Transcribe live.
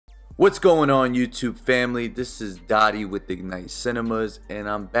What's going on, YouTube family? This is Dottie with Ignite Cinemas, and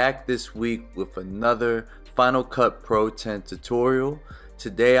I'm back this week with another Final Cut Pro 10 tutorial.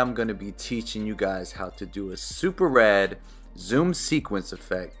 Today I'm going to be teaching you guys how to do a super rad zoom sequence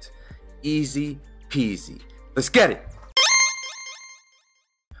effect. Easy peasy. Let's get it!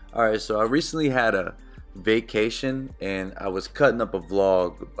 Alright, so I recently had a vacation and I was cutting up a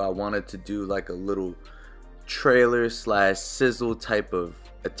vlog. I wanted to do like a little trailer slash sizzle type of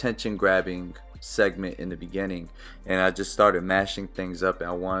attention grabbing segment in the beginning, and I just started mashing things up, and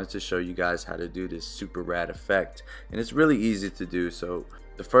I wanted to show you guys how to do this super rad effect, and it's really easy to do. So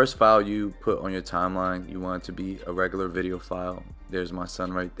the first file you put on your timeline, you want it to be a regular video file. There's my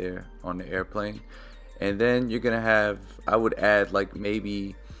son right there on the airplane, and then you're gonna have, I would add like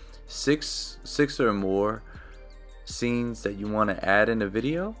maybe six or more scenes that you want to add in a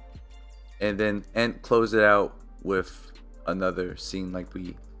video, and then close it out with another scene like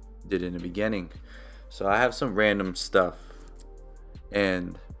we did in the beginning. So I have some random stuff,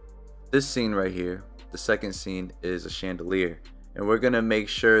 and this scene right here, the second scene, is a chandelier, and we're gonna make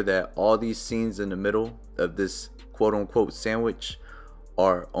sure that all these scenes in the middle of this quote-unquote sandwich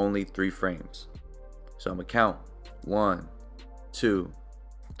are only 3 frames. So I'm gonna count 1, 2,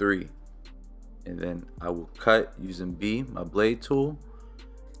 3, and then I will cut using B, my blade tool,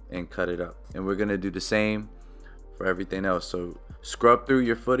 and cut it up. And we're gonna do the same for everything else. So scrub through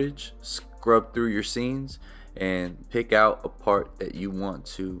your footage, scrub through your scenes, and pick out a part that you want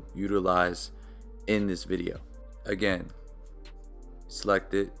to utilize in this video. Again,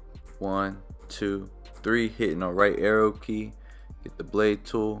 select it, 1, 2, 3, hitting our right arrow key, get the blade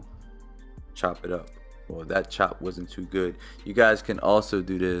tool, chop it up. Well, that chop wasn't too good. You guys can also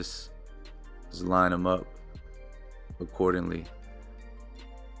do this, just line them up accordingly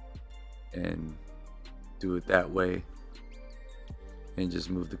and do it that way, and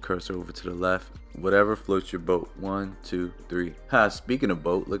just move the cursor over to the left, whatever floats your boat. 1, 2, 3. Ha, speaking of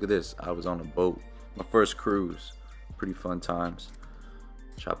boat, look at this. I was on a boat, my first cruise. Pretty fun times.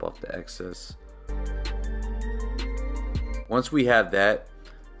 Chop off the excess. Once we have that,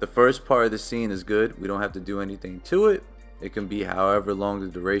 the first part of the scene is good. We don't have to do anything to it. It can be however long the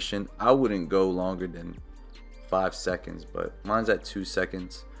duration. I wouldn't go longer than 5 seconds, but mine's at 2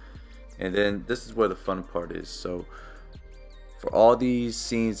 seconds. And then this is where the fun part is. So for all these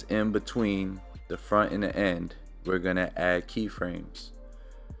scenes in between the front and the end, we're gonna add keyframes.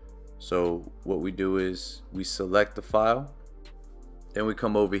 So what we do is we select the file, then we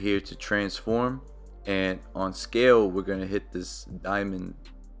come over here to transform, and on scale we're gonna hit this diamond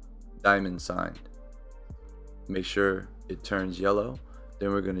sign. Make sure it turns yellow. Then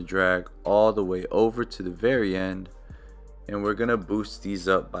we're gonna drag all the way over to the very end, and we're gonna boost these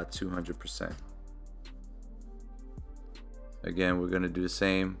up by 200%. Again, we're gonna do the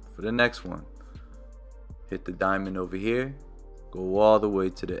same for the next one. Hit the diamond over here, go all the way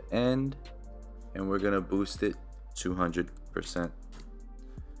to the end, and we're gonna boost it 200%.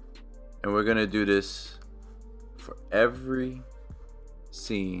 And we're gonna do this for every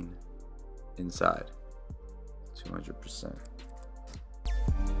scene inside, 200%.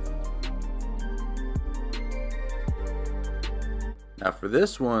 Now for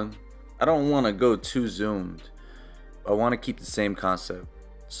this one, I don't want to go too zoomed. I want to keep the same concept.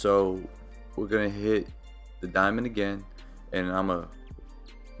 So we're going to hit the diamond again, and I'm going to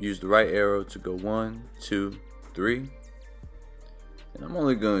use the right arrow to go 1, 2, 3. And I'm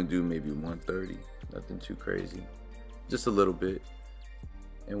only going to do maybe 130, nothing too crazy. Just a little bit,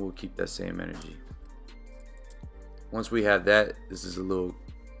 and we'll keep that same energy. Once we have that, this is a little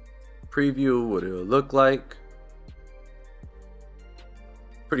preview of what it'll look like.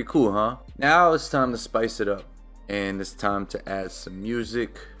 Pretty cool, huh? Now it's time to spice it up, and it's time to add some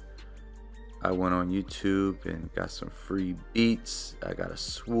music. I went on YouTube and got some free beats. I got a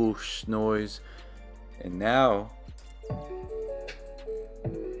swoosh noise, and now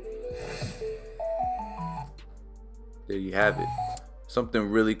there you have it. Something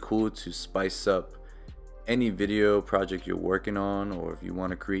really cool to spice up any video project you're working on, or if you want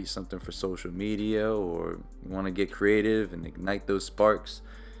to create something for social media, or you want to get creative and ignite those sparks.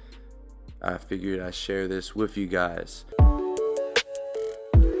 I figured I'd share this with you guys.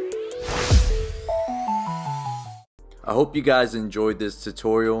 I hope you guys enjoyed this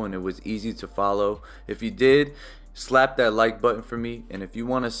tutorial and it was easy to follow. If you did, slap that like button for me, and if you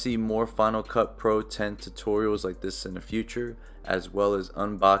want to see more Final Cut Pro 10 tutorials like this in the future, as well as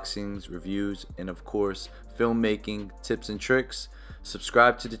unboxings, reviews, and of course filmmaking tips and tricks,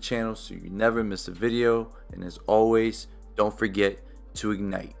 subscribe to the channel so you never miss a video, and as always, don't forget to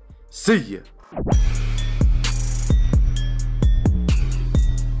ignite. See ya!